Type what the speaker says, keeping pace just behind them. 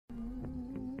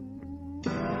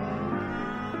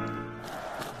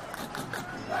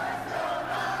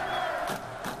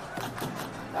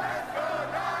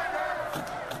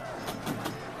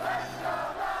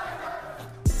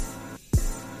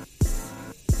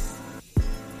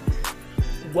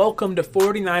Welcome to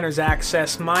 49ers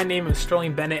Access. My name is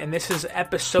Sterling Bennett, and this is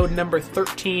episode number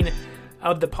 13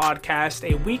 of the podcast.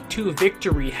 A Week 2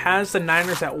 victory has the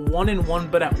Niners at 1-1,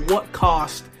 but at what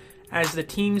cost? As the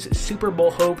team's Super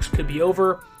Bowl hopes could be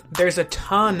over. There's a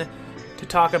ton to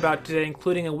talk about today,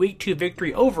 including a Week 2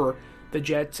 victory over the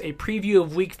Jets, a preview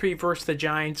of Week 3 versus the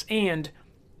Giants, and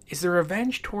is the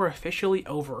revenge tour officially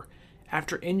over?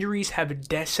 After injuries have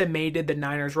decimated the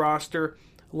Niners roster,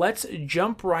 let's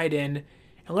jump right in.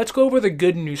 And let's go over the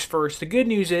good news first. The good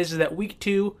news is that Week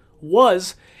 2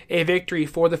 was a victory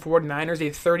for the 49ers,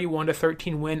 a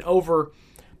 31-13 win over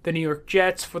the New York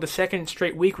Jets for the second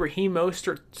straight week. Raheem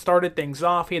Mostert started things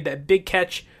off. He had that big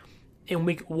catch in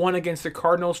Week 1 against the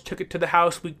Cardinals, took it to the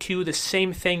house. Week 2, the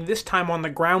same thing, this time on the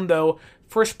ground though.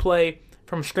 First play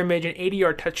from scrimmage, an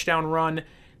 80-yard touchdown run,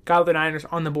 got the Niners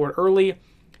on the board early.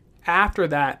 After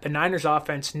that, the Niners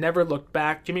offense never looked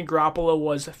back. Jimmy Garoppolo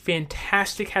was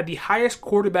fantastic, had the highest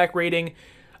quarterback rating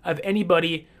of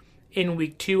anybody in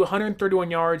Week 2,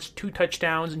 131 yards, 2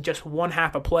 touchdowns, and just one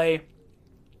half a play.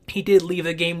 He did leave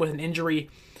the game with an injury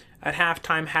at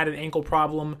halftime, had an ankle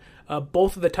problem.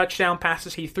 Both of the touchdown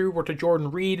passes he threw were to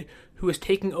Jordan Reed, who was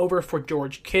taking over for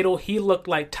George Kittle. He looked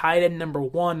like tight end number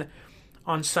 1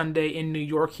 on Sunday in New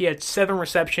York. He had 7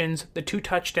 receptions, the 2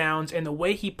 touchdowns, and the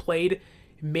way he played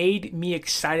made me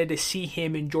excited to see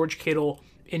him and George Kittle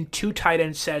in 2 tight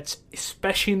end sets,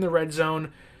 especially in the red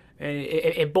zone.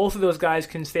 If both of those guys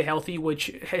can stay healthy, which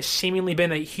has seemingly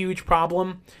been a huge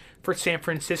problem for San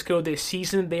Francisco this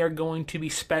season, they are going to be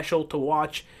special to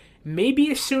watch.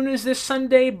 Maybe as soon as this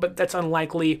Sunday, but that's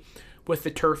unlikely with the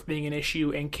turf being an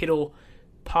issue and Kittle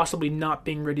possibly not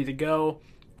being ready to go.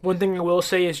 One thing I will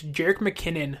say is Jerick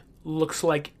McKinnon looks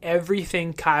like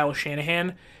everything Kyle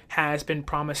Shanahan has been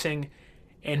promising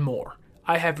and more.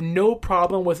 I have no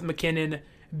problem with McKinnon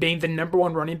being the number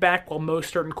 1 running back while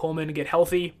Mostert and Coleman get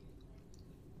healthy.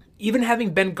 Even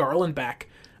having Ben Garland back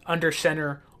under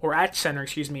center, or at center,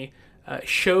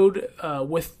 showed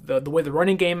with the way the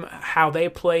running game, how they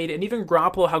played, and even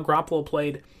Garoppolo, how Garoppolo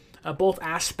played. Both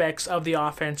aspects of the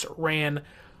offense ran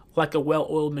like a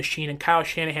well-oiled machine, and Kyle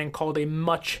Shanahan called a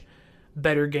much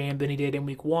better game than he did in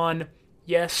Week 1.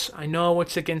 Yes, I know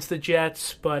it's against the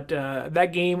Jets, but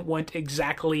that game went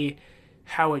exactly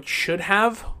how it should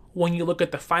have. When you look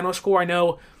at the final score, I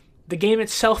know the game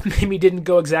itself maybe didn't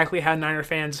go exactly how Niner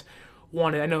fans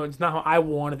wanted. I know it's not how I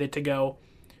wanted it to go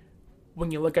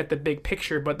when you look at the big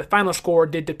picture, but the final score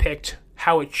did depict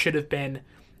how it should have been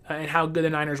and how good the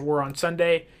Niners were on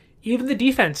Sunday. Even the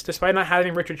defense, despite not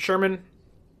having Richard Sherman,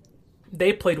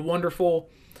 they played wonderful,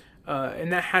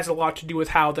 and that has a lot to do with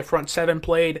how the front 7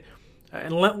 played.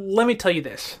 And let me tell you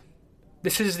this.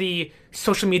 This is the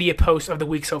social media post of the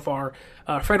week so far.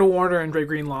 Fred Warner and Dre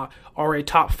Greenlaw are a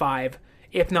top 5,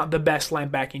 if not the best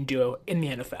linebacking duo in the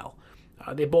NFL.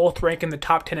 They both rank in the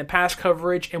top 10 in pass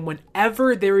coverage, and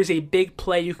whenever there is a big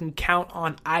play, you can count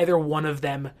on either one of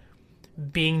them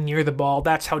being near the ball.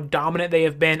 That's how dominant they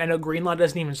have been. I know Greenlaw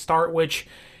doesn't even start, which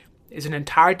is an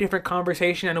entire different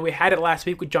conversation. I know we had it last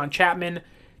week with John Chapman.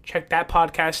 Check that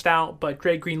podcast out, but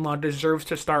Dre Greenlaw deserves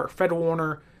to start. Fred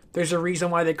Warner, there's a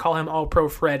reason why they call him All-Pro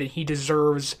Fred, and he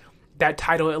deserves that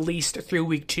title at least through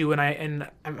Week 2, and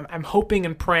I'm hoping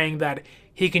and praying that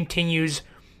he continues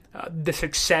the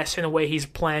success in the way he's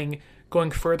playing going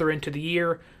further into the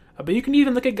year. But you can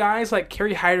even look at guys like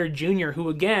Kerry Hyder Jr., who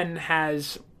again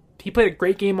he played a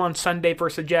great game on Sunday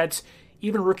versus the Jets.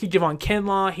 Even rookie Javon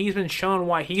Kinlaw, he's been shown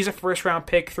why he's a first-round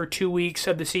pick through 2 weeks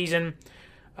of the season.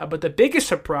 But the biggest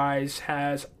surprise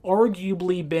has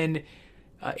arguably been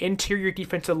interior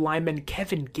defensive lineman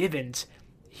Kevin Givens.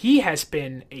 He has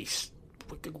been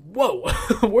whoa,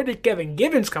 where did Kevin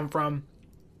Givens come from?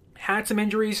 Had some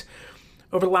injuries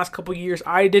over the last couple of years.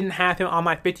 I didn't have him on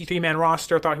my 53-man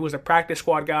roster. Thought he was a practice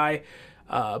squad guy.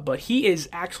 But he is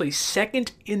actually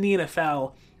second in the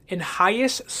NFL in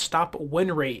highest stop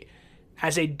win rate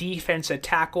as a defensive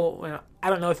tackle. I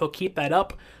don't know if he'll keep that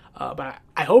up, but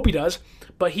I hope he does.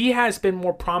 But he has been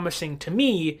more promising to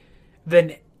me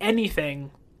than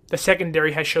anything the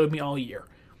secondary has showed me all year.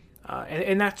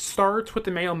 And that starts with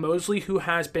Emmanuel Moseley, who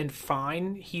has been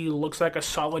fine. He looks like a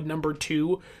solid number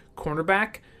 2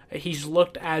 cornerback. He's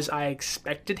looked as I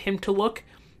expected him to look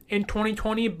in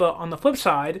 2020. But on the flip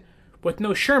side, with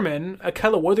no Sherman,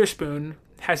 Ahkello Witherspoon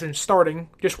has been starting,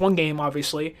 just one game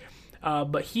obviously,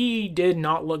 but he did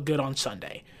not look good on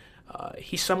Sunday.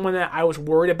 He's someone that I was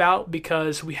worried about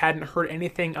because we hadn't heard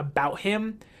anything about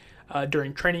him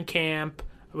during training camp.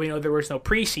 We know there was no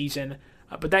preseason,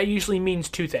 but that usually means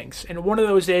 2 things. And one of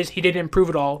those is he didn't improve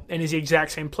at all and is the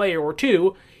exact same player, or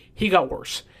 2, he got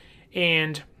worse.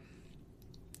 And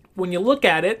when you look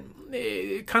at it,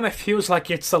 it kind of feels like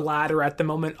it's the latter at the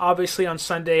moment. Obviously, on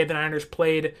Sunday, the Niners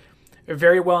played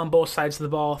very well on both sides of the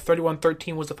ball.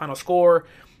 31-13 was the final score.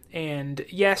 And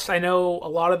yes, I know a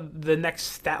lot of the next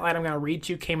stat line I'm going to read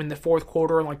to you came in the fourth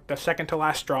quarter, like the second to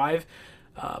last drive.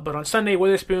 But on Sunday,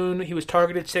 Witherspoon, he was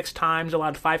targeted 6 times,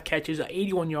 allowed 5 catches,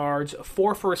 81 yards,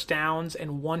 4 first downs,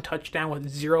 and 1 touchdown with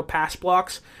 0 pass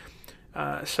blocks.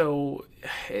 So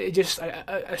it just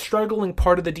a struggling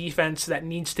part of the defense that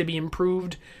needs to be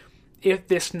improved if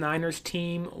this Niners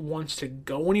team wants to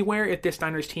go anywhere. If this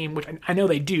Niners team, which I know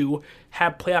they do,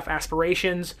 have playoff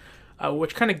aspirations,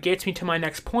 which kind of gets me to my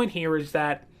next point here is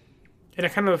that, and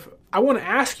I want to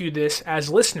ask you this as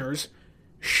listeners,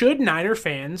 should Niner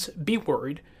fans be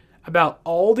worried about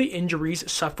all the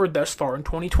injuries suffered thus far in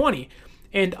 2020?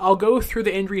 And I'll go through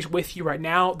the injuries with you right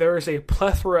now. There is a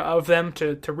plethora of them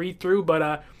to read through,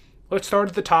 but let's start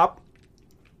at the top.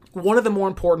 One of the more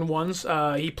important ones,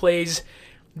 he plays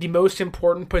the most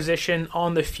important position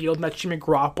on the field, and that's Jimmy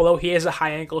Garoppolo. He has a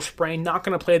high ankle sprain, not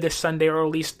going to play this Sunday, or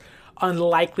at least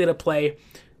unlikely to play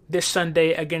this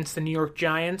Sunday against the New York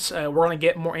Giants. We're going to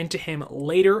get more into him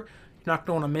later. You're not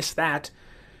going to want to miss that.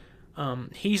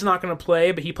 He's not going to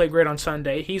play, but he played great on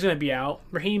Sunday. He's going to be out.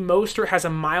 Raheem Mostert has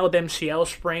a mild MCL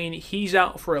sprain. He's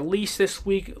out for at least this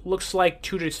week. Looks like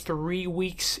 2 to 3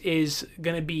 weeks is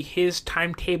going to be his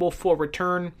timetable for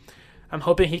return. I'm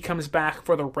hoping he comes back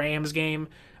for the Rams game.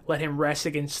 Let him rest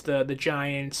against the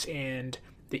Giants and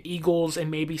the Eagles, and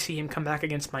maybe see him come back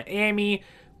against Miami.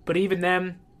 But even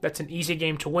then, that's an easy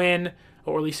game to win,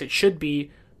 or at least it should be.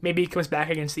 Maybe he comes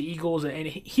back against the Eagles, and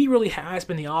he really has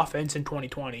been the offense in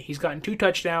 2020. He's gotten 2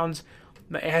 touchdowns,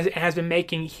 has been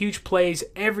making huge plays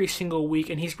every single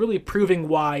week, and he's really proving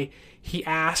why he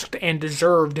asked and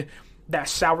deserved that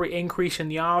salary increase in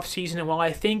the offseason. And while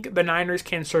I think the Niners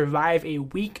can survive a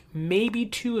week, maybe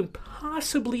 2, and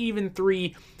possibly even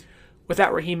 3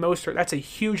 without Raheem Mostert, that's a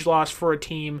huge loss for a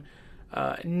team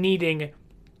needing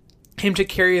him to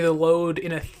carry the load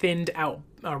in a thinned-out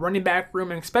running back room,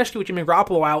 and especially with Jimmy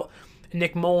Garoppolo out and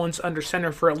Nick Mullins under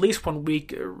center for at least 1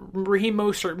 week. Raheem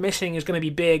Mostert missing is going to be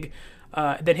big.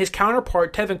 Then his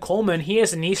counterpart, Tevin Coleman, he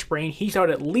has a knee sprain. He's out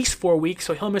at least 4 weeks,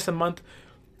 so he'll miss a month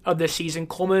of this season.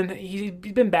 Coleman, he's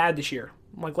been bad this year.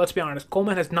 Like, let's be honest,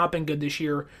 Coleman has not been good this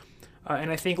year. And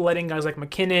I think letting guys like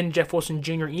McKinnon, Jeff Wilson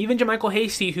Jr., even JaMycal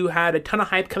Hasty, who had a ton of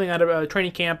hype coming out of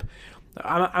training camp,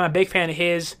 I'm a big fan of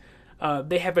his.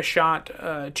 They have a shot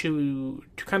to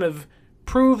kind of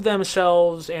prove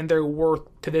themselves and their worth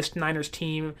to this Niners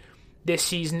team this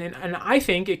season, and I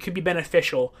think it could be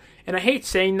beneficial. And I hate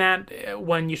saying that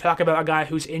when you talk about a guy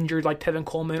who's injured like Tevin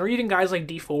Coleman, or even guys like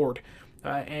Dee Ford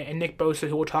and Nick Bosa,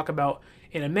 who we'll talk about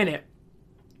in a minute,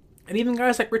 and even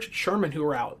guys like Richard Sherman who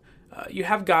are out. You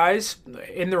have guys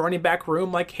in the running back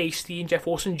room like Hasty and Jeff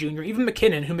Wilson Jr., even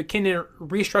McKinnon, who McKinnon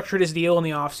restructured his deal in the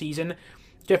offseason.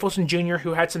 Jeff Wilson Jr.,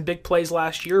 who had some big plays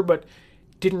last year, but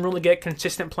didn't really get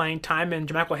consistent playing time, and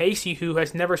JaMycal Hasty, who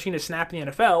has never seen a snap in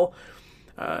the NFL.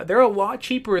 They're a lot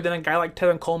cheaper than a guy like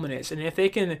Tevin Coleman is, and if they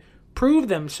can prove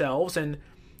themselves and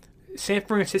San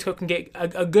Francisco can get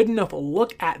a good enough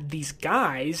look at these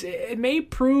guys, it may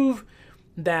prove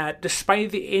that despite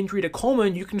the injury to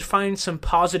Coleman, you can find some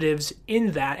positives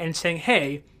in that and saying,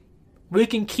 hey, we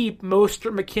can keep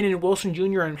Mostert, McKinnon, Wilson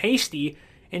Jr., and Hasty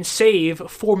and save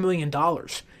 $4 million.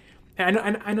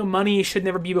 And I know money should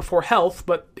never be before health,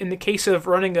 but in the case of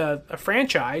running a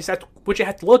franchise, that's what you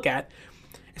have to look at,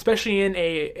 especially in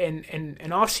an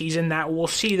offseason that will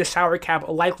see the salary cap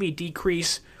likely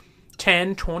decrease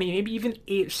 $10, $20, maybe even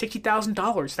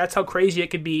 $60,000. That's how crazy it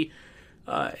could be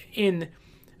in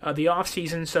the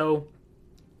offseason. So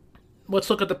let's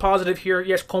look at the positive here.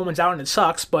 Yes, Coleman's out and it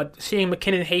sucks, but seeing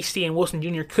McKinnon, Hasty, and Wilson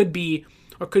Jr.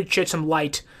 could shed some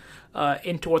light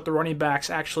into what the running backs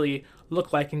actually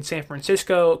look like in San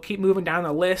Francisco. Keep moving down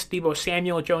the list. Deebo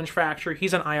Samuel, Jones fracture,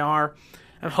 he's on IR.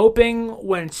 I'm hoping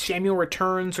when Samuel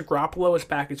returns, Garoppolo is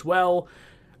back as well.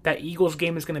 That Eagles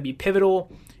game is going to be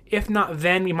pivotal. If not,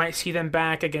 then we might see them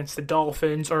back against the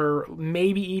Dolphins or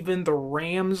maybe even the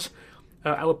Rams.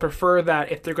 I would prefer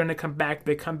that if they're going to come back,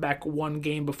 they come back 1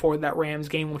 game before that Rams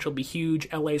game, which will be huge.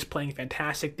 LA is playing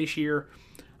fantastic this year.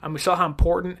 We saw how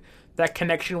important that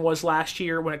connection was last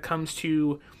year when it comes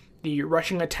to the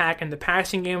rushing attack and the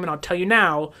passing game. And I'll tell you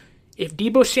now, if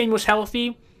Deebo Samuel's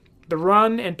healthy, the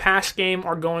run and pass game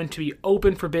are going to be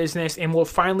open for business, and we'll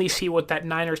finally see what that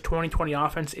Niners 2020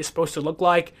 offense is supposed to look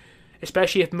like,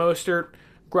 especially if Mostert,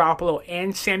 Garoppolo,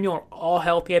 and Samuel are all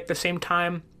healthy at the same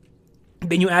time.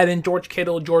 Then you add in George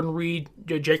Kittle, Jordan Reed,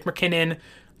 Jake McKinnon,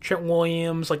 Trent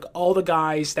Williams, like all the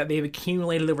guys that they've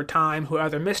accumulated over time who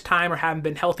either missed time or haven't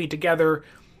been healthy together.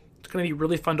 It's going to be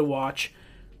really fun to watch.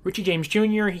 Richie James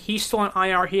Jr., he's still on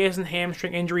IR. He has a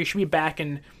hamstring injury. He should be back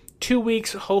in 2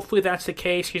 weeks. Hopefully that's the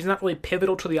case. He's not really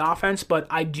pivotal to the offense, but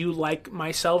I do like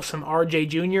myself some RJ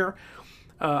Jr.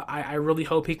 I really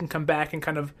hope he can come back and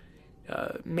kind of,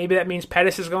 maybe that means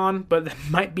Pettis is gone, but that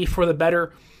might be for the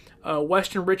better.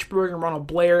 Weston Richburg and Ronald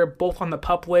Blair, both on the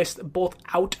PUP list, both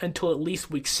out until at least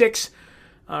week 6.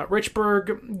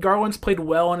 Richburg, Garland's played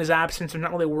well in his absence. I'm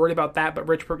not really worried about that, but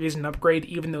Richburg is an upgrade,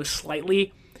 even though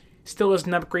slightly. Still is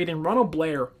an upgrade. And Ronald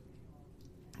Blair,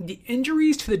 the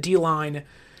injuries to the D-line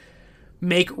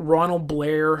make Ronald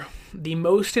Blair the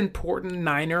most important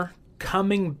Niner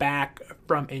coming back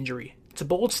from injury. It's a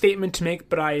bold statement to make,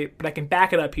 but I can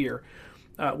back it up here.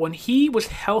 When he was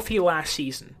healthy last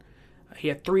season, he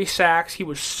had 3 sacks. He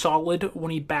was solid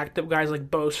when he backed up guys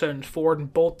like Bosa and Ford,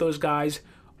 and both those guys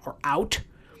are out.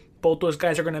 Both those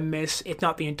guys are going to miss, if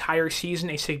not the entire season,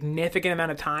 a significant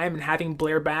amount of time, and having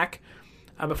Blair back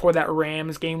before that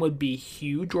Rams game would be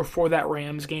huge, or for that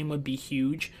Rams game would be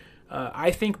huge.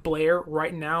 I think Blair,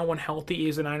 right now, when healthy,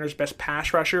 is the Niners' best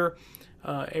pass rusher.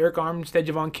 Eric Armstead,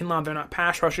 Javon Kinlaw, they're not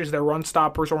pass rushers, they're run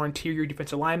stoppers or interior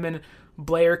defensive linemen.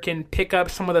 Blair can pick up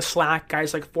some of the slack.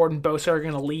 Guys like Ford and Bosa are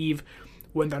going to leave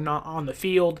when they're not on the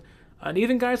field. And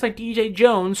even guys like DJ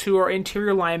Jones, who are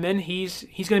interior linemen, he's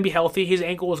going to be healthy. His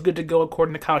ankle is good to go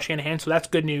according to Kyle Shanahan, so that's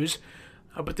good news.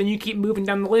 But then you keep moving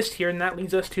down the list here, and that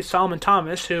leads us to Solomon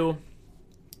Thomas, who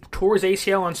tore his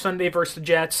ACL on Sunday versus the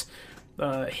Jets.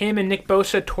 Him and Nick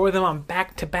Bosa tore them on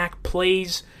back-to-back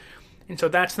plays, and so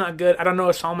that's not good. I don't know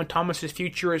if Solomon Thomas'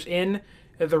 future is in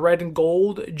the red and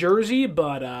gold jersey,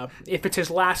 but if it's his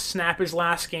last snap, his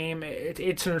last game,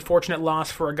 it's an unfortunate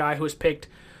loss for a guy who was picked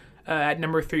at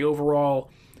number 3 overall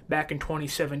back in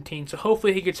 2017. So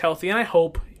hopefully he gets healthy, and I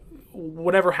hope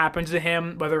whatever happens to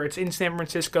him, whether it's in San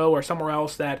Francisco or somewhere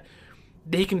else, that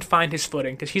he can find his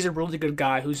footing, because he's a really good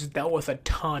guy who's dealt with a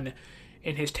ton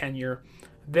in his tenure.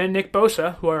 Then Nick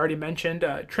Bosa, who I already mentioned,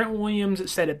 Trent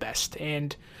Williams said it best,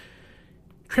 and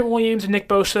Trent Williams and Nick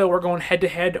Bosa were going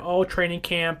head-to-head all training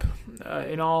camp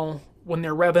and all when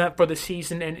they're revving up for the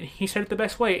season, and he said it the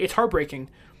best way. It's heartbreaking.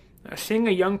 Seeing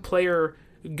a young player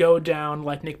go down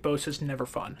like Nick Bosa is never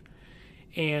fun.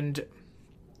 And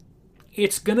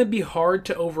it's going to be hard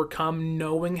to overcome,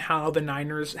 knowing how the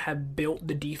Niners have built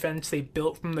the defense they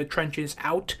built from the trenches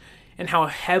out, and how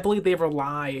heavily they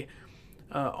rely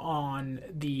on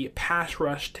the pass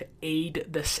rush to aid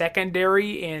the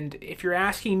secondary. And if you're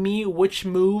asking me which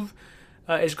move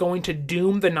is going to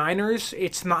doom the Niners,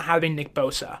 it's not having Nick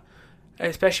Bosa.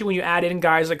 Especially when you add in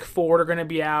guys like Ford are going to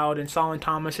be out, and Solomon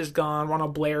Thomas is gone,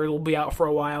 Ronald Blair will be out for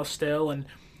a while still, and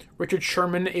Richard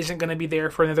Sherman isn't going to be there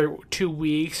for another 2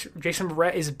 weeks. Jason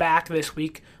Verrett is back this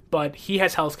week, but he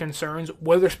has health concerns.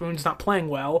 Witherspoon's not playing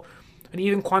well, and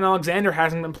even Quan Alexander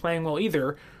hasn't been playing well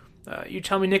either. You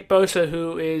tell me Nick Bosa,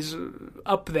 who is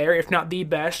up there, if not the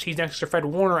best, he's next to Fred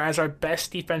Warner as our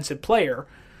best defensive player.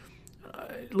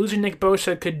 Losing Nick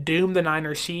Bosa could doom the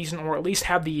Niners season, or at least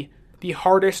have the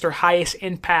hardest or highest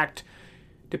impact,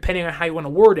 depending on how you want to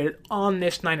word it, on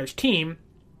this Niners team.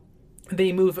 Then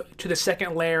you move to the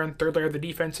second layer and third layer of the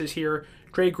defenses here.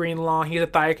 Dre Greenlaw, he has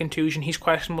a thigh contusion. He's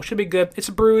questionable. Should be good. It's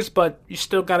a bruise, but you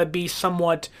still got to be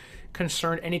somewhat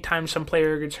concerned anytime some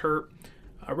player gets hurt.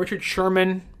 Richard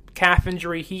Sherman, calf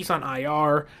injury. He's on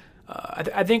IR.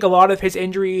 I think a lot of his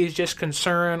injury is just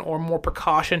concern or more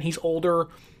precaution. He's older.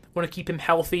 Want to keep him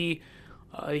healthy.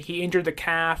 He injured the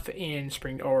calf in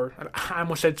spring, or I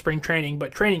almost said spring training,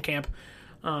 but training camp.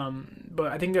 But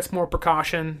I think that's more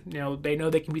precaution. You know, they know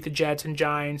they can beat the Jets and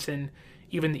Giants and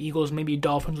even the Eagles, maybe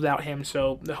Dolphins without him.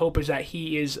 So the hope is that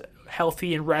he is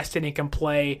healthy and rested and can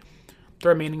play the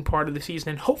remaining part of the season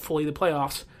and hopefully the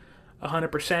playoffs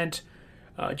 100%.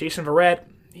 Jason Verrett,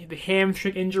 the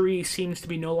hamstring injury seems to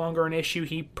be no longer an issue.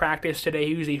 He practiced today.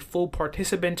 He was a full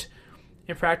participant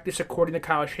in practice according to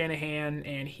Kyle Shanahan,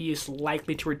 and he is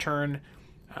likely to return.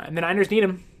 And the Niners need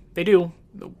him. They do.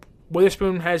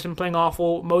 Witherspoon has been playing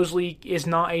awful. Mosley is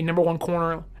not a number 1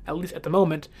 corner, at least at the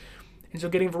moment. And so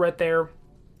getting Verrett there,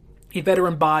 a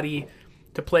veteran body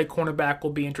to play cornerback,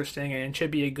 will be interesting and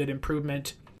should be a good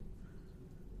improvement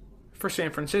for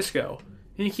San Francisco.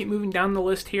 And you keep moving down the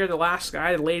list here. The last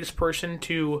guy, the latest person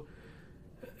to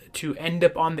end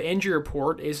up on the injury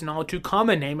report is an all too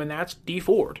common name, and that's Dee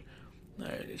Ford.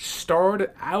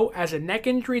 Started out as a neck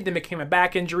injury, then became a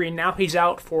back injury, and now he's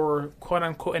out for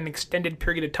quote-unquote an extended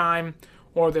period of time,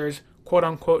 or there's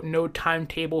quote-unquote no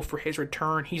timetable for his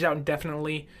return. He's out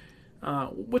indefinitely,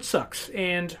 which sucks.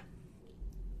 And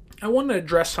I want to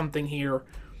address something here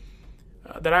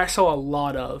that I saw a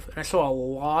lot of. And I saw a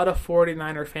lot of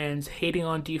 49er fans hating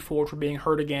on Dee Ford for being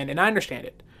hurt again, and I understand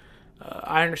it.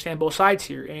 I understand both sides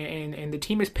here, and the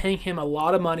team is paying him a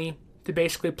lot of money to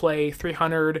basically play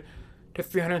 300 to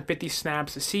 350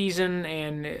 snaps a season,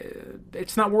 and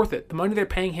it's not worth it. The money they're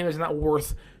paying him is not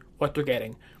worth what they're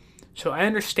getting. So I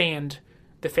understand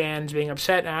the fans being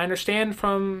upset, and I understand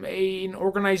from an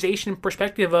organization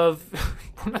perspective of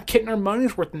we're not getting our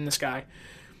money's worth in this guy.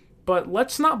 But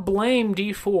let's not blame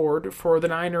Dee Ford for the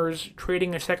Niners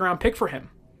trading a second-round pick for him.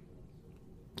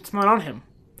 It's not on him.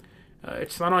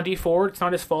 It's not on Dee Ford. It's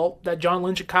not his fault that John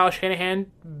Lynch and Kyle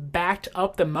Shanahan backed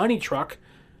up the money truck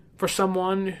for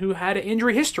someone who had an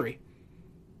injury history.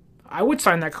 I would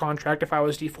sign that contract if I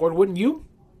was Dee Ford, wouldn't you?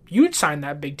 You'd sign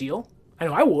that big deal. I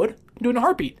know I would. Do it in a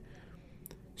heartbeat.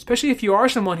 Especially if you are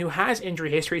someone who has injury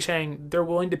history saying they're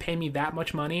willing to pay me that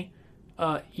much money.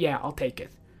 Yeah, I'll take it.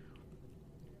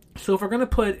 So if we're going to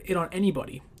put it on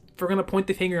anybody, if we're going to point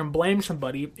the finger and blame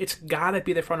somebody, it's got to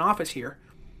be the front office here.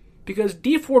 Because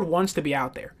Dee Ford wants to be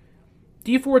out there.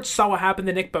 Dee Ford saw what happened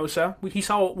to Nick Bosa. He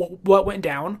saw what went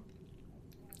down.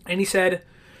 And he said,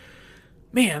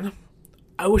 man,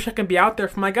 I wish I could be out there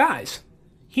for my guys.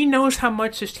 He knows how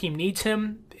much this team needs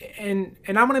him. And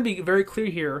I'm going to be very clear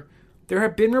here. There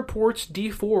have been reports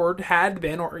Dee Ford had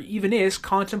been or even is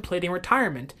contemplating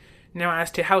retirement. Now,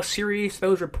 as to how serious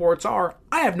those reports are,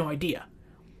 I have no idea.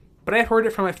 But I've heard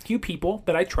it from a few people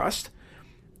that I trust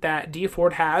that Dee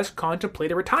Ford has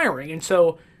contemplated retiring. And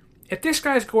so, if this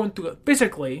guy's going through it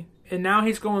physically, and now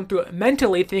he's going through it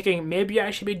mentally, thinking, maybe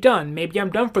I should be done. Maybe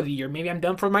I'm done for the year. Maybe I'm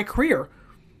done for my career.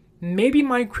 Maybe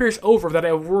my career's over that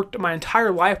I've worked my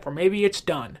entire life for. Maybe it's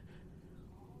done.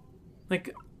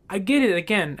 Like, I get it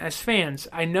again, as fans.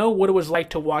 I know what it was like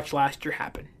to watch last year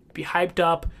happen. Be hyped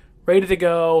up, ready to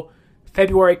go.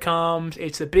 February comes,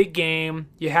 it's a big game,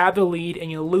 you have the lead,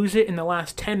 and you lose it in the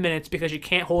last 10 minutes because you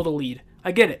can't hold a lead.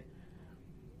 I get it.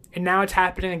 And now it's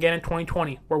happening again in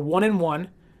 2020. We're 1-1.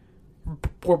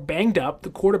 We're banged up. The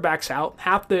quarterback's out.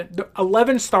 Half the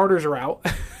 11 starters are out.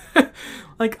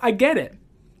 Like, I get it.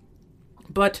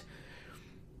 But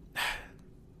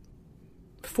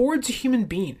Ford's a human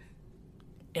being.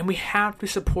 And we have to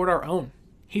support our own.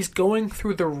 He's going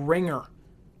through the ringer,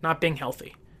 not being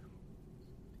healthy.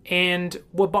 And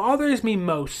what bothers me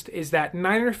most is that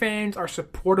Niner fans are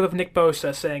supportive of Nick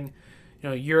Bosa, saying, you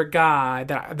know, you're a guy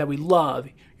that we love.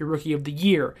 You're Rookie of the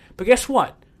Year. But guess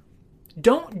what?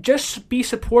 Don't just be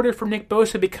supportive for Nick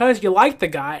Bosa because you like the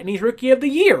guy and he's Rookie of the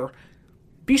Year.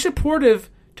 Be supportive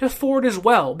to Ford as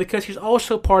well because he's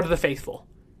also part of the faithful.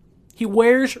 He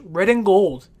wears red and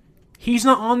gold. He's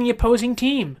not on the opposing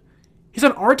team. He's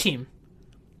on our team.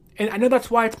 And I know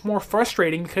that's why it's more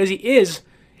frustrating because he is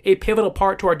a pivotal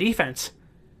part to our defense.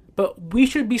 But we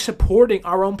should be supporting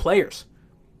our own players.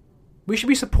 We should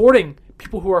be supporting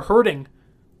people who are hurting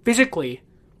physically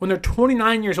when they're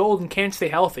 29 years old and can't stay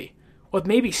healthy, with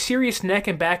maybe serious neck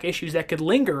and back issues that could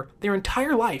linger their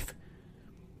entire life.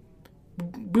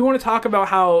 We want to talk about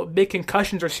how big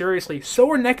concussions are seriously.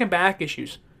 So are neck and back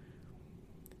issues.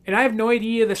 And I have no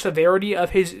idea the severity of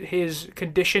his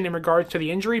condition in regards to the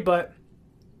injury, but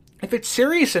if it's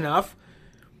serious enough,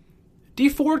 Dee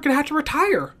Ford could have to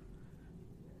retire.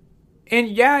 And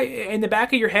yeah, in the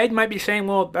back of your head, you might be saying,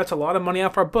 well, that's a lot of money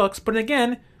off our books. But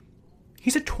again,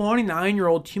 he's a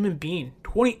 29-year-old human being,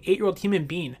 28-year-old human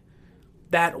being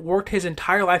that worked his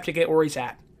entire life to get where he's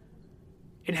at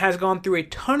and has gone through a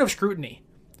ton of scrutiny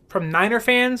from Niner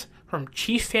fans, from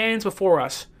Chief fans before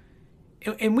us.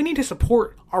 And we need to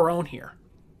support our own here.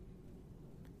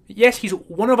 Yes, he's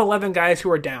one of 11 guys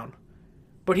who are down.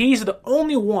 But he's the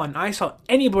only one I saw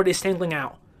anybody singling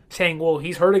out, saying, well,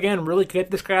 he's hurt again, really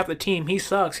get this guy off the team, he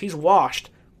sucks, he's washed.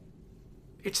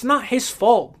 It's not his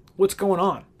fault what's going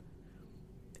on.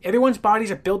 Everyone's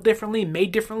bodies are built differently,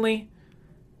 made differently,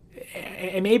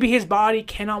 and maybe his body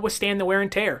cannot withstand the wear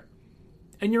and tear.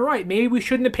 And you're right, maybe we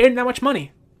shouldn't have paid him that much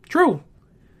money. True.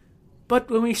 But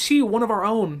when we see one of our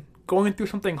own going through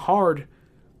something hard,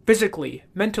 physically,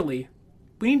 mentally,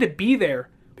 we need to be there.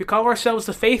 We call ourselves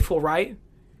the faithful, right?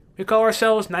 We call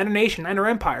ourselves Niner Nation, Niner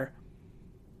Empire.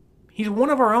 He's one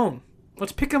of our own.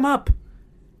 Let's pick him up.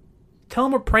 Tell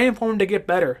him we're praying for him to get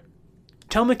better.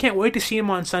 Tell him we can't wait to see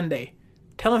him on Sunday.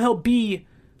 Tell him he'll be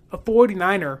a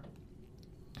 49er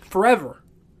forever.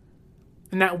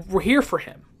 And that we're here for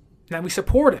him. And that we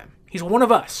support him. He's one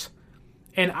of us.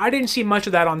 And I didn't see much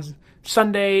of that on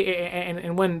Sunday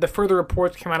and when the further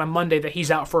reports came out on Monday that he's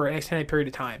out for an extended period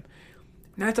of time.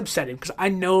 And that's upsetting because I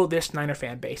know this Niner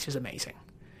fan base is amazing.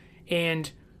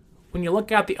 And when you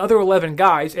look at the other 11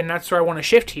 guys, and that's where I want to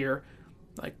shift here,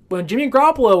 like when Jimmy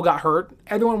Garoppolo got hurt,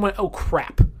 everyone went, oh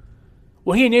crap.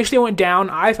 When he initially went down,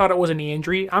 I thought it was a knee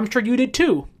injury. I'm sure you did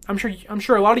too. I'm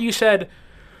sure a lot of you said,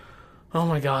 Oh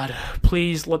my God,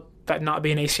 please let that not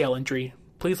be an ACL injury.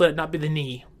 Please let it not be the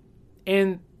knee.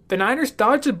 And the Niners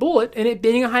dodged a bullet in it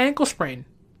being a high ankle sprain.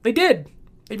 They did.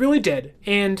 They really did.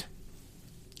 And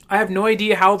I have no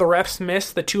idea how the refs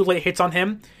missed the 2 late hits on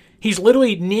him. He's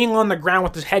literally kneeling on the ground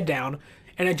with his head down,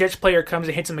 and a Jets player comes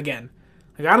and hits him again.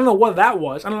 Like, I don't know what that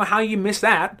was. I don't know how you missed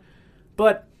that.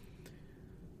 But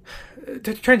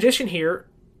to transition here,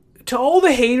 to all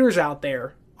the haters out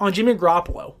there on Jimmy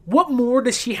Garoppolo, what more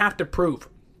does he have to prove?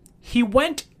 He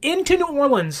went into New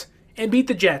Orleans and beat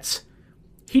the Jets.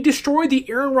 He destroyed the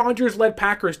Aaron Rodgers-led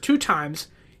Packers 2 times.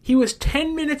 He was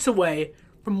 10 minutes away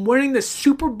from winning the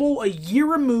Super Bowl a year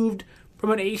removed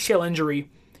from an ACL injury.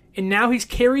 And now he's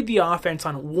carried the offense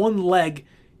on one leg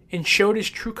and showed his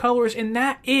true colors, and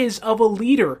that is of a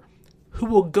leader who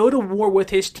will go to war with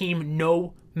his team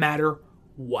no matter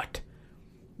what.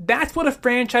 That's what a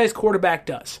franchise quarterback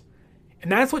does.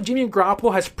 And that's what Jimmy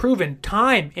Garoppolo has proven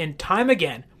time and time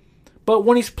again. But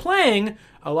when he's playing,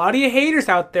 a lot of you haters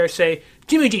out there say,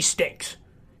 Jimmy G stinks.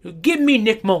 Give me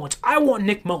Nick Mullins. I want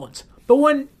Nick Mullins. But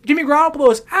when Jimmy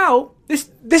Garoppolo is out, this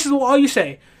is all you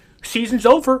say. Season's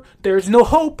over. There's no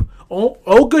hope.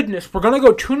 Oh goodness, we're going to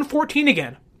go 2-14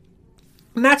 again.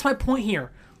 And that's my point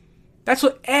here. That's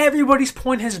what everybody's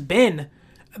point has been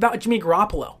about Jimmy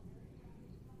Garoppolo.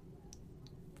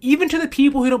 Even to the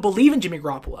people who don't believe in Jimmy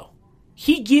Garoppolo,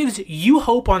 he gives you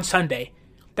hope on Sunday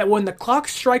that when the clock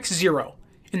strikes 0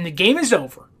 and the game is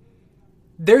over,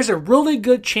 there's a really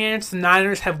good chance the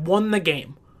Niners have won the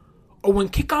game. Or when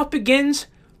kickoff begins,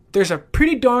 there's a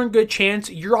pretty darn good chance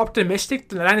you're optimistic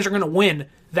that the Niners are going to win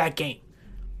that game.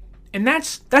 And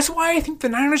that's why I think the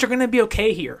Niners are going to be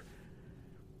okay here.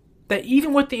 That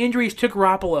even with the injuries to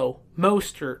Garoppolo,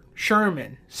 Mostert,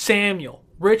 Sherman, Samuel,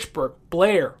 Richburg,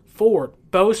 Blair, Ford,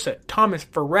 Bosa, Thomas,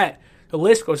 Verrett, the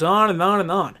list goes on and on and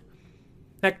on.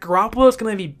 That Garoppolo is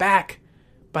going to be back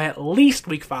by at least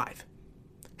week 5.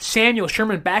 Samuel,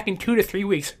 Sherman back in 2 to 3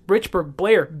 weeks. Richburg,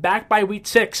 Blair back by week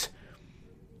 6.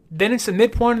 Then it's the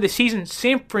midpoint of the season.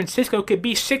 San Francisco could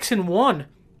be 6-1,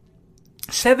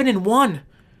 7-1.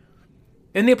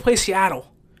 Then they play Seattle.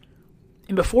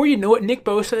 And before you know it, Nick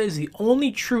Bosa is the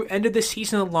only true end of the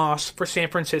season loss for San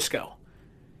Francisco.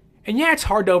 And yeah, it's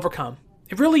hard to overcome.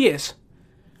 It really is.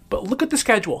 But look at the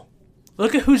schedule.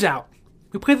 Look at who's out.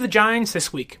 We play the Giants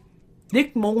this week.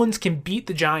 Nick Mullins can beat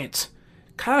the Giants.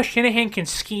 Kyle Shanahan can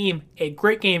scheme a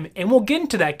great game, and we'll get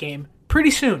into that game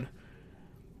pretty soon.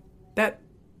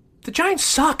 The Giants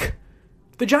suck.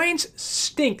 The Giants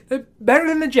stink. They're better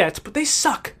than the Jets, but they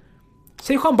suck.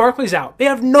 Saquon Barkley's out. They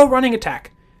have no running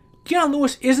attack. Deion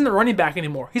Lewis isn't a running back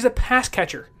anymore. He's a pass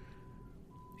catcher.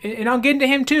 And I'll get into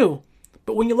him too.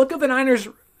 But when you look at the Niners'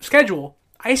 schedule,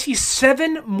 I see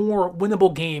 7 more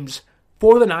winnable games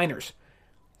for the Niners.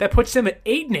 That puts them at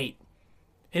 8-8.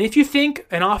 And if you think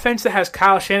an offense that has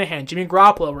Kyle Shanahan, Jimmy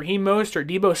Garoppolo, Raheem Mostert,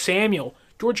 Deebo Samuel,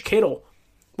 George Kittle,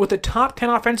 with a top 10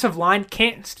 offensive line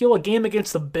can't steal a game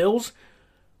against the Bills,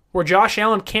 where Josh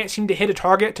Allen can't seem to hit a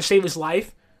target to save his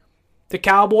life, the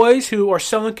Cowboys, who are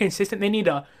so inconsistent, they need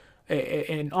an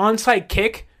onside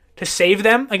kick to save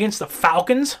them against the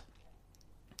Falcons,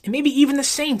 and maybe even the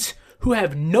Saints, who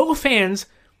have no fans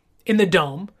in the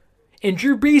Dome, and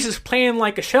Drew Brees is playing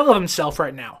like a shell of himself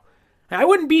right now. I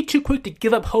wouldn't be too quick to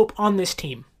give up hope on this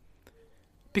team.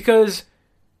 Because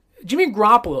Jimmy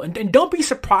Garoppolo, and don't be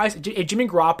surprised if Jimmy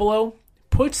Garoppolo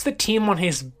puts the team on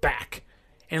his back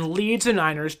and leads the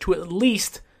Niners to at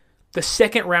least the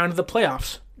second round of the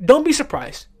playoffs. Don't be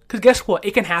surprised, because guess what?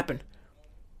 It can happen.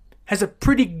 Has a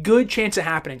pretty good chance of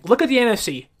happening. Look at the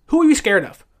NFC. Who are you scared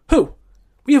of? Who?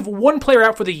 We have one player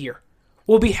out for the year.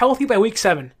 We'll be healthy by week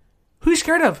 7. Who are you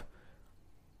scared of?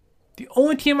 The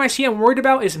only team I see I'm worried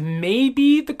about is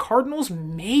maybe the Cardinals,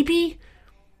 maybe?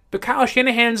 But Kyle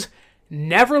Shanahan's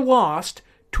never lost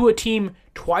to a team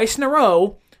twice in a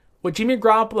row with Jimmy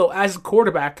Garoppolo as the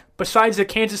quarterback besides the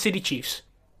Kansas City Chiefs.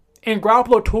 And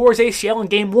Garoppolo tore his ACL in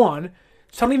game 1,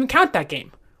 so I don't even count that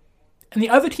game. And the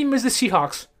other team is the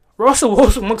Seahawks. Russell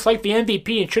Wilson looks like the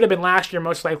MVP and should have been last year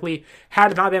most likely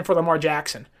had it not been for Lamar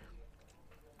Jackson.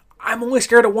 I'm only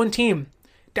scared of one team.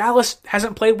 Dallas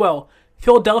hasn't played well.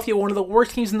 Philadelphia, one of the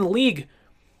worst teams in the league.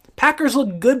 Packers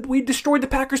look good. We destroyed the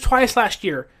Packers twice last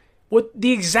year with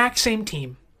the exact same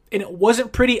team. And it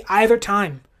wasn't pretty either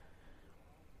time.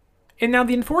 And now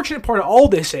the unfortunate part of all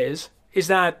this is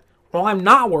that while I'm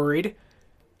not worried,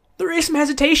 there is some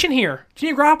hesitation here.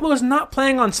 Jimmy Garoppolo is not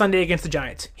playing on Sunday against the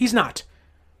Giants. He's not.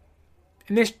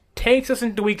 And this takes us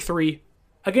into week 3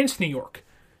 against New York.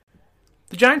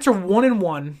 The Giants are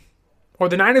 1-1. Or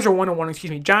the Niners are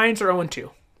 1-1, Giants are 0-2.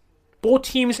 Both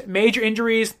teams, major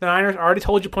injuries. The Niners already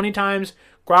told you plenty of times.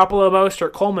 Garoppolo,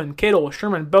 Mostert, Coleman, Kittle,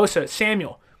 Sherman, Bosa,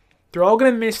 Samuel. They're all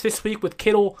going to miss this week with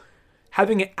Kittle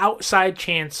having an outside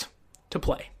chance to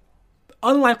play.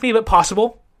 Unlikely, but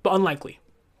possible, but unlikely.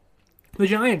 The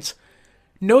Giants,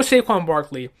 no Saquon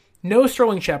Barkley, no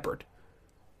Sterling Shepard.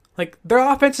 Like, their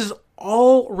offense is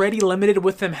already limited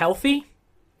with them healthy.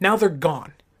 Now they're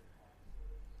gone.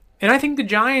 And I think the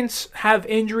Giants have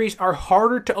injuries are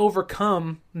harder to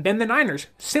overcome than the Niners,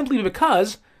 simply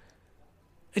because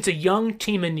it's a young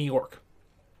team in New York.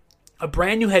 A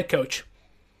brand new head coach.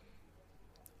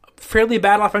 A fairly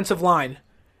bad offensive line.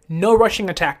 No rushing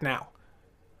attack now.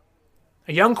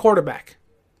 A young quarterback.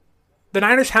 The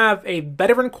Niners have a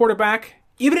veteran quarterback.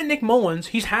 Even at Nick Mullins,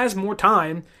 he has more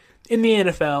time in the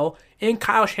NFL in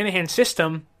Kyle Shanahan's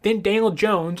system than Daniel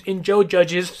Jones in Joe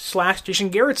Judge's / Jason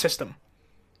Garrett's system.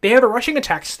 They have a rushing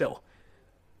attack still.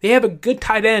 They have a good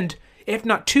tight end, if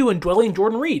not two, in Dwelly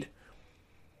Jordan Reed.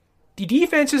 The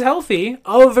defense is healthy,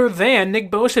 other than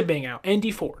Nick Bosa being out and Dee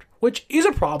Ford, which is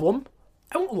a problem.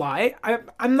 I won't lie.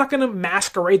 I'm not going to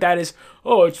masquerade that as,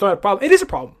 oh, it's not a problem. It is a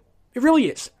problem. It really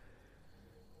is.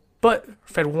 But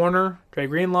Fred Warner, Dre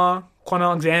Greenlaw, Quan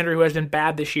Alexander, who has been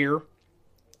bad this year,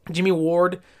 Jimmy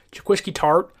Ward, Jaquiski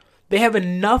Tart, they have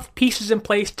enough pieces in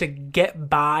place to get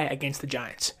by against the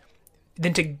Giants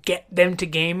than to get them to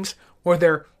games where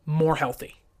they're more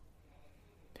healthy.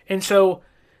 And so,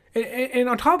 and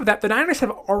on top of that, the Niners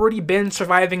have already been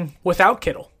surviving without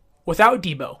Kittle, without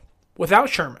Debo, without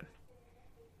Sherman,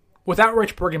 without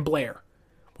Richburg and Blair,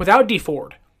 without Dee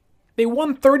Ford. They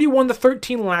won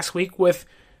 31-13 last week with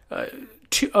a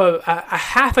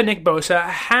half of Nick Bosa,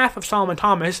 a half of Solomon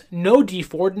Thomas, no Dee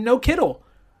Ford, no Kittle.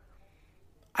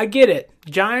 I get it.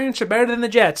 The Giants are better than the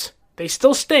Jets. They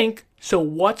still stink, so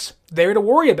what's there to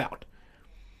worry about?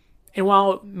 And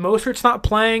while Mostert's not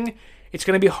playing, it's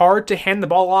going to be hard to hand the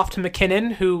ball off to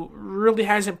McKinnon, who really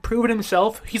hasn't proven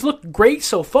himself. He's looked great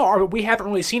so far, but we haven't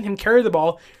really seen him carry the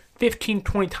ball 15,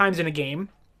 20 times in a game.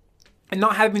 And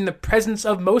not having the presence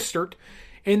of Mostert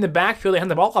in the backfield to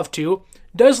hand the ball off to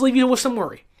does leave you with some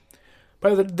worry.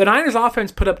 But the Niners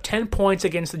offense put up 10 points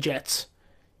against the Jets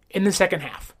in the second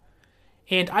half.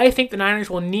 And I think the Niners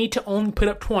will need to only put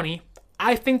up 20.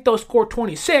 I think they'll score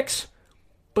 26,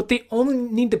 but they only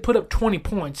need to put up 20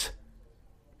 points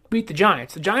to beat the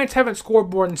Giants. The Giants haven't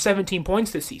scored more than 17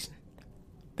 points this season.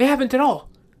 They haven't at all.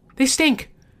 They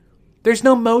stink. There's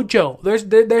no mojo.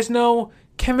 There's no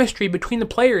chemistry between the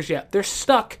players yet. They're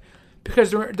stuck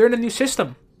because they're in a new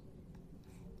system.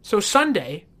 So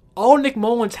Sunday, all Nick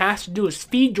Mullins has to do is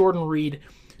feed Jordan Reed,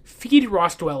 feed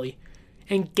Ross Dwelly,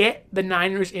 and get the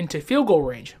Niners into field goal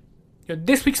range.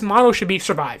 This week's motto should be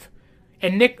survive.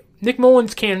 And Nick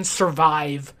Mullins can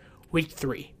survive week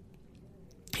 3.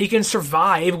 He can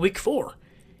survive week 4.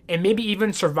 And maybe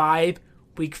even survive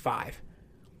week 5.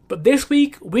 But this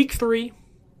week, week 3,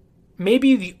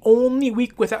 maybe the only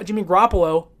week without Jimmy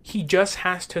Garoppolo, he just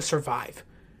has to survive.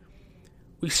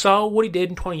 We saw what he did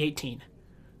in 2018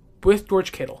 with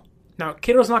George Kittle. Now,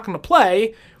 Kittle's not going to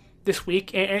play this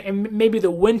week, and maybe the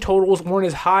win totals weren't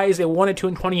as high as they wanted to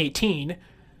in 2018,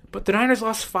 but the Niners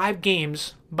lost 5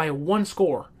 games by 1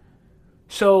 score.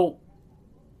 So,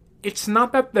 it's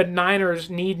not that the Niners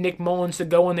need Nick Mullins to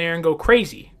go in there and go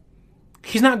crazy.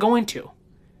 He's not going to,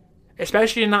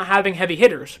 especially not having heavy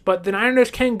hitters. But the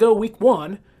Niners can go week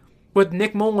 1 with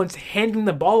Nick Mullins handing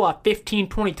the ball off 15,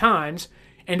 20 times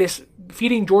and just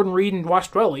feeding Jordan Reed and Ross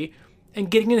Dwelly and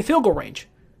getting in the field goal range.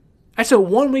 That's a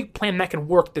 1-week plan that can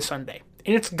work this Sunday.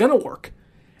 And it's going to work.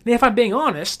 And if I'm being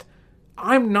honest,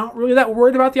 I'm not really that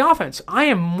worried about the offense. I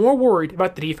am more worried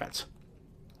about the defense.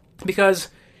 Because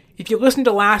if you listen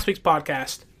to last week's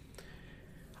podcast,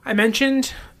 I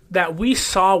mentioned that we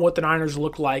saw what the Niners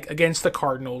look like against the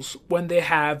Cardinals when they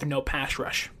have no pass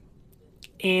rush.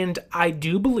 And I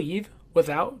do believe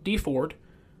without Dee Ford,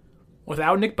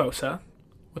 without Nick Bosa,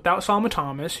 without Solomon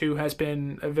Thomas, who has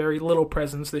been a very little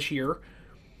presence this year,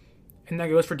 and that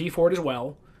goes for Dee Ford as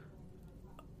well,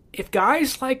 if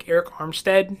guys like Eric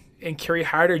Armstead and Kerry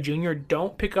Hyder Jr.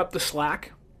 don't pick up the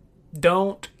slack,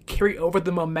 don't carry over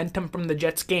the momentum from the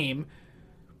Jets game,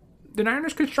 the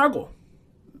Niners could struggle.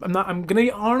 I'm going to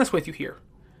be honest with you here.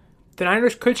 The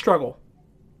Niners could struggle.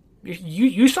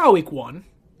 You saw week 1,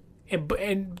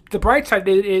 and the bright side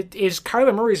is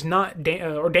Kyler Murray is not,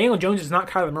 or Daniel Jones is not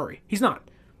Kyler Murray. He's not.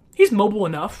 He's mobile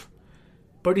enough,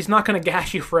 but he's not going to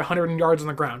gash you for 100 yards on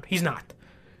the ground. He's not.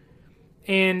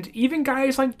 And even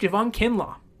guys like Javon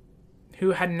Kinlaw,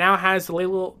 who now has the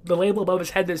label above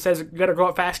his head that says, you got to grow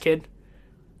up fast, kid.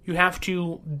 You have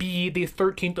to be the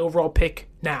 13th overall pick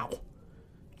now.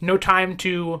 No time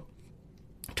to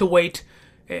wait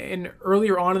And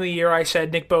earlier on in the year, I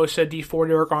said Nick Bosa, Dee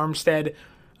Ford, Eric Armstead.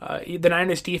 The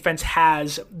Niners defense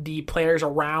has the players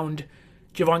around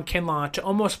Javon Kinlaw to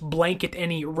almost blanket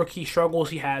any rookie struggles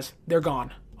he has. They're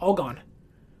gone. All gone.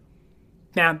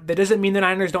 Now, that doesn't mean the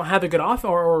Niners don't have a good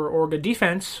or good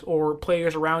defense or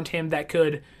players around him that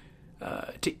could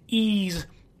to ease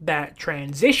that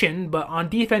transition, but on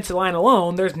defensive line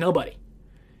alone, there's nobody.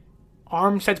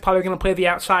 Armstead's probably going to play the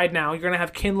outside now. You're going to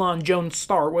have Kinlaw and Jones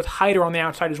start with Hyder on the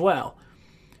outside as well.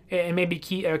 And maybe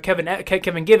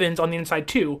Kevin Givens on the inside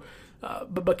too.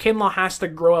 But Kinlaw has to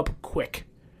grow up quick.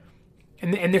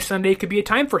 And this Sunday could be a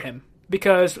time for him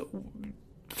because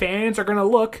fans are going to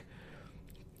look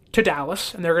to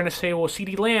Dallas and they're going to say, well,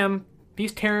 CeeDee Lamb,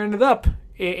 he's tearing it up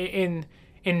in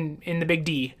the Big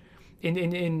D,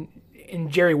 in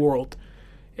Jerry World.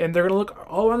 And they're going to look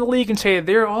all around the league and say,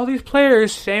 there are all these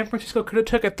players San Francisco could have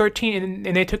took at 13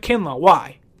 and they took Kinlaw.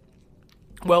 Why?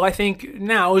 Well, I think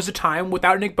now is the time,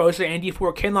 without Nick Bosa and Dee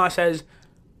Ford, Kinlaw says,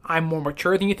 I'm more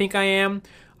mature than you think I am.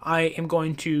 I am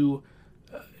going to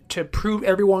prove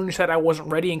everyone who said I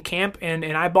wasn't ready in camp. And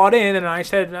I bought in and I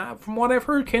said, from what I've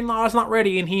heard, Kinlaw is not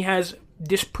ready. And he has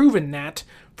disproven that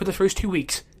for the first 2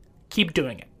 weeks. Keep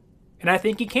doing it. And I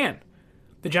think he can.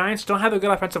 The Giants don't have a good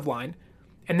offensive line.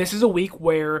 And this is a week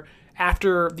where,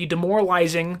 after the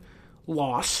demoralizing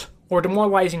loss, or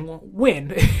demoralizing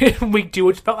win in week 2,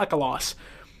 which felt like a loss,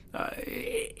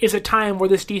 is a time where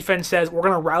this defense says, we're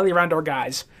going to rally around our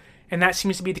guys. And that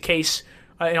seems to be the case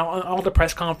in all the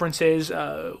press conferences.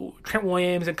 Trent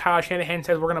Williams and Kyle Shanahan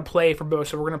says, we're going to play for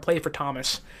Bosa, we're going to play for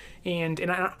Thomas. And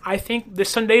I think this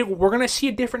Sunday, we're going to see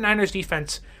a different Niners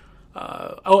defense.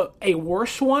 A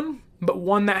worse one, but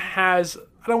one that has,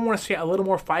 I don't want to say a little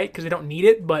more fight because they don't need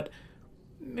it, but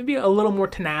maybe a little more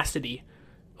tenacity,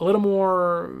 a little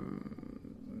more.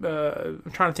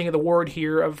 I'm trying to think of the word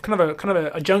here of kind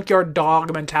of a junkyard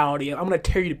dog mentality. I'm going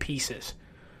to tear you to pieces.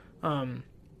 And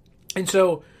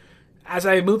so, as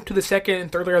I move to the second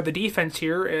and third layer of the defense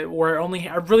here, where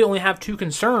I really only have 2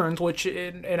 concerns, which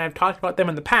and I've talked about them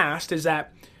in the past, is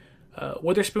that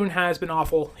Witherspoon has been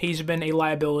awful. He's been a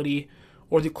liability,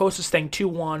 or the closest thing to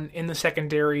one in the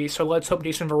secondary. So let's hope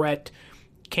Jason Verrett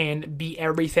can be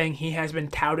everything he has been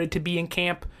touted to be in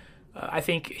camp. I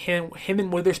think him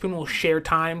and Witherspoon will share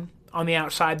time on the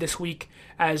outside this week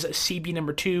as CB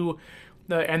number 2.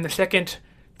 And the second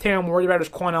thing I'm worried about is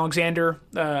Quan Alexander.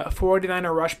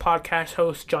 49er Rush podcast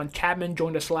host John Chapman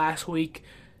joined us last week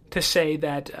to say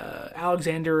that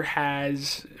Alexander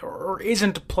has or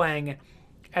isn't playing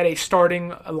at a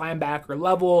starting linebacker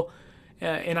level.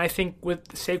 And I think with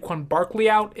Saquon Barkley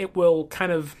out, it will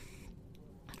kind of,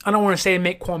 I don't want to say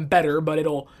make Quan better, but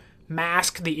it'll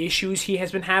mask the issues he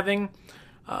has been having.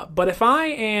 But if I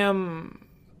am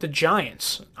the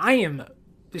Giants, I am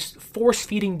just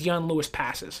force-feeding Dion Lewis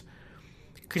passes,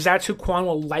 because that's who Quan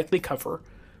will likely cover.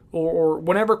 Or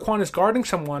whenever Quan is guarding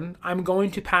someone, I'm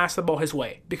going to pass the ball his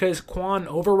way, because Quan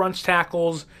overruns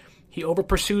tackles, he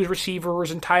over-pursues receivers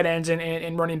and tight ends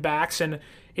and running backs, and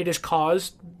it has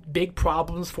caused big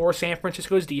problems for San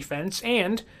Francisco's defense.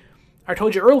 And I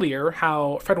told you earlier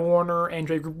how Fred Warner and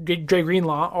Dre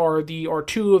Greenlaw are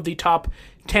 2 of the top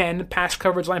 10 pass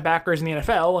coverage linebackers in the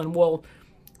NFL. And well,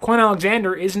 Quan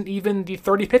Alexander isn't even the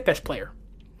 35th best player.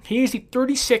 He is the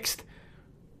 36th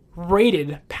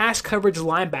rated pass coverage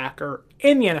linebacker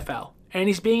in the NFL, and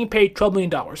he's being paid $12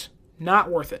 million. Not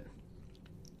worth it.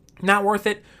 Not worth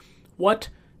it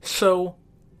whatsoever.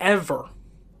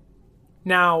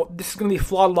 Now, this is going to be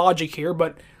flawed logic here,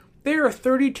 but there are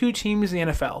 32 teams in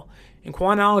the NFL, and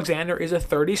Quan Alexander is a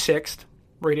 36th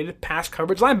rated pass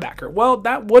coverage linebacker. Well,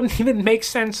 that wouldn't even make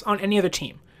sense on any other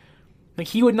team. Like,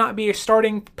 he would not be a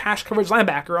starting pass coverage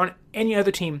linebacker on any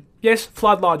other team. Yes,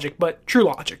 flawed logic, but true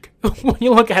logic when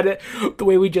you look at it the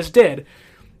way we just did.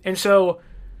 And so,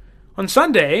 on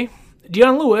Sunday,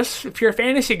 Dion Lewis, if you're a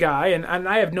fantasy guy, and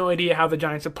I have no idea how the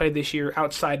Giants have played this year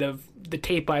outside of the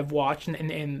tape I've watched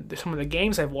and some of the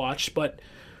games I've watched, but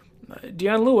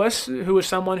Dion Lewis, who is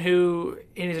someone who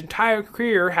in his entire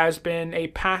career has been a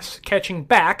pass-catching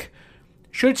back,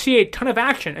 should see a ton of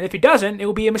action. And if he doesn't, it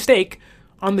will be a mistake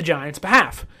on the Giants'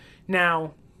 behalf.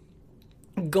 Now,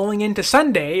 going into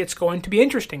Sunday, it's going to be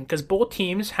interesting because both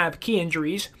teams have key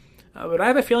injuries, but I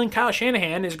have a feeling Kyle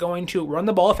Shanahan is going to run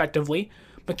the ball effectively.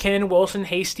 McKinnon, Wilson,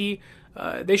 Hasty,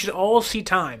 they should all see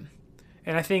time.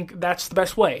 And I think that's the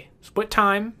best way. Split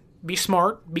time, be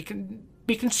smart, be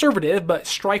conservative, but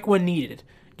strike when needed.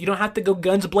 You don't have to go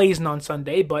guns blazing on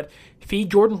Sunday, but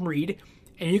feed Jordan Reed,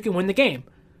 and you can win the game.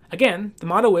 Again, the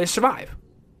motto is survive.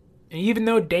 And even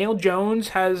though Daniel Jones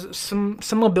has some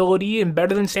ability and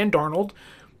better than Sam Darnold,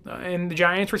 And the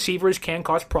Giants receivers can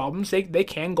cause problems. They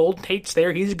can. Golden Tate's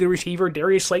there. He's a good receiver.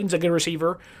 Darius Slayton's a good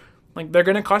receiver. Like, they're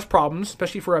going to cause problems,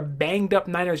 especially for a banged-up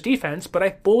Niners defense. But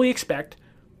I fully expect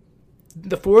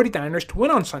the 49ers to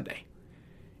win on Sunday.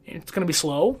 And it's going to be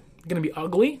slow. It's going to be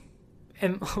ugly.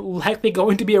 And likely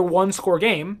going to be a one-score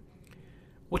game.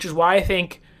 Which is why I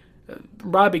think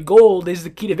Robbie Gould is the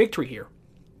key to victory here.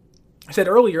 I said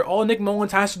earlier, all Nick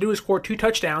Mullins has to do is score 2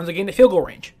 touchdowns and get into field goal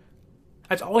range.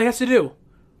 That's all he has to do.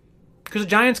 Because the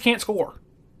Giants can't score.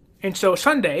 And so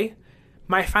Sunday,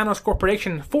 my final score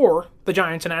prediction for the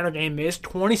Giants and Niners game is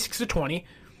 26-20.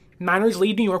 Niners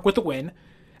lead New York with the win.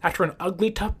 After an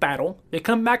ugly, tough battle, they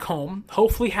come back home,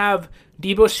 hopefully have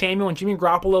Deebo Samuel and Jimmy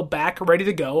Garoppolo back, ready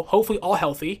to go, hopefully all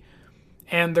healthy.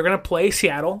 And they're going to play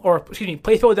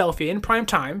play Philadelphia in prime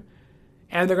time.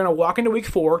 And they're going to walk into week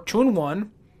 4, 2-1,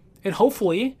 and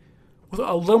hopefully with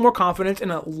a little more confidence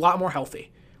and a lot more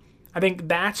healthy. I think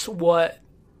that's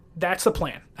the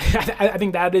plan. I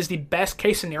think that is the best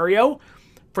case scenario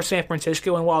for San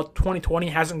Francisco. And while 2020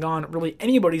 hasn't gone really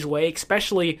anybody's way,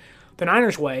 especially the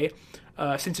Niners' way,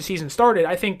 since the season started,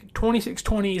 I think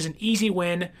 26-20 is an easy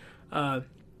win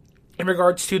in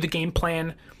regards to the game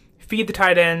plan. Feed the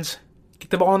tight ends, get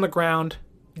the ball on the ground.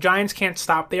 Giants can't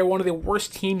stop. They are one of the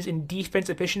worst teams in defense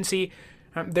efficiency.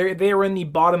 They are in the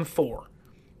bottom 4.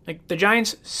 Like, the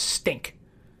Giants stink.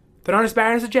 They're not as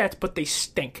bad as the Jets, but they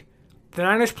stink. The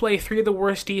Niners play 3 of the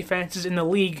worst defenses in the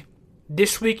league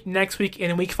this week, next week,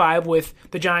 and in week 5 with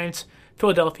the Giants,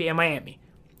 Philadelphia, and Miami.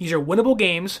 These are winnable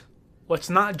games. Let's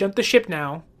not jump the ship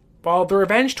now. While the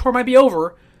revenge tour might be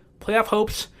over, playoff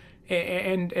hopes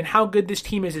and how good this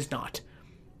team is not.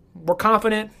 We're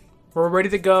confident. We're ready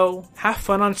to go. Have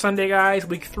fun on Sunday, guys.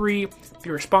 Week 3. Be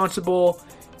responsible.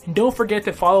 And don't forget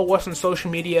to follow us on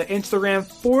social media. Instagram,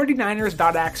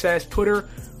 49ers.access. Twitter,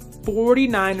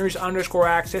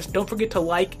 49ers_access. Don't forget to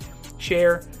like,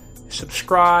 share,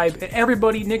 subscribe. And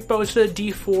everybody, Nick Bosa,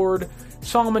 D Ford,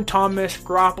 Solomon Thomas,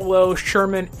 Garoppolo,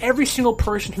 Sherman, every single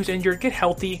person who's injured, get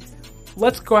healthy.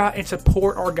 Let's go out and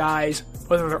support our guys,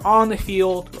 whether they're on the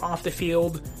field or off the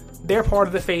field. They're part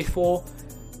of the faithful.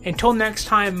 Until next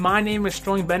time, my name is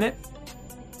Sterling Bennett,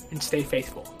 and stay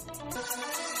faithful.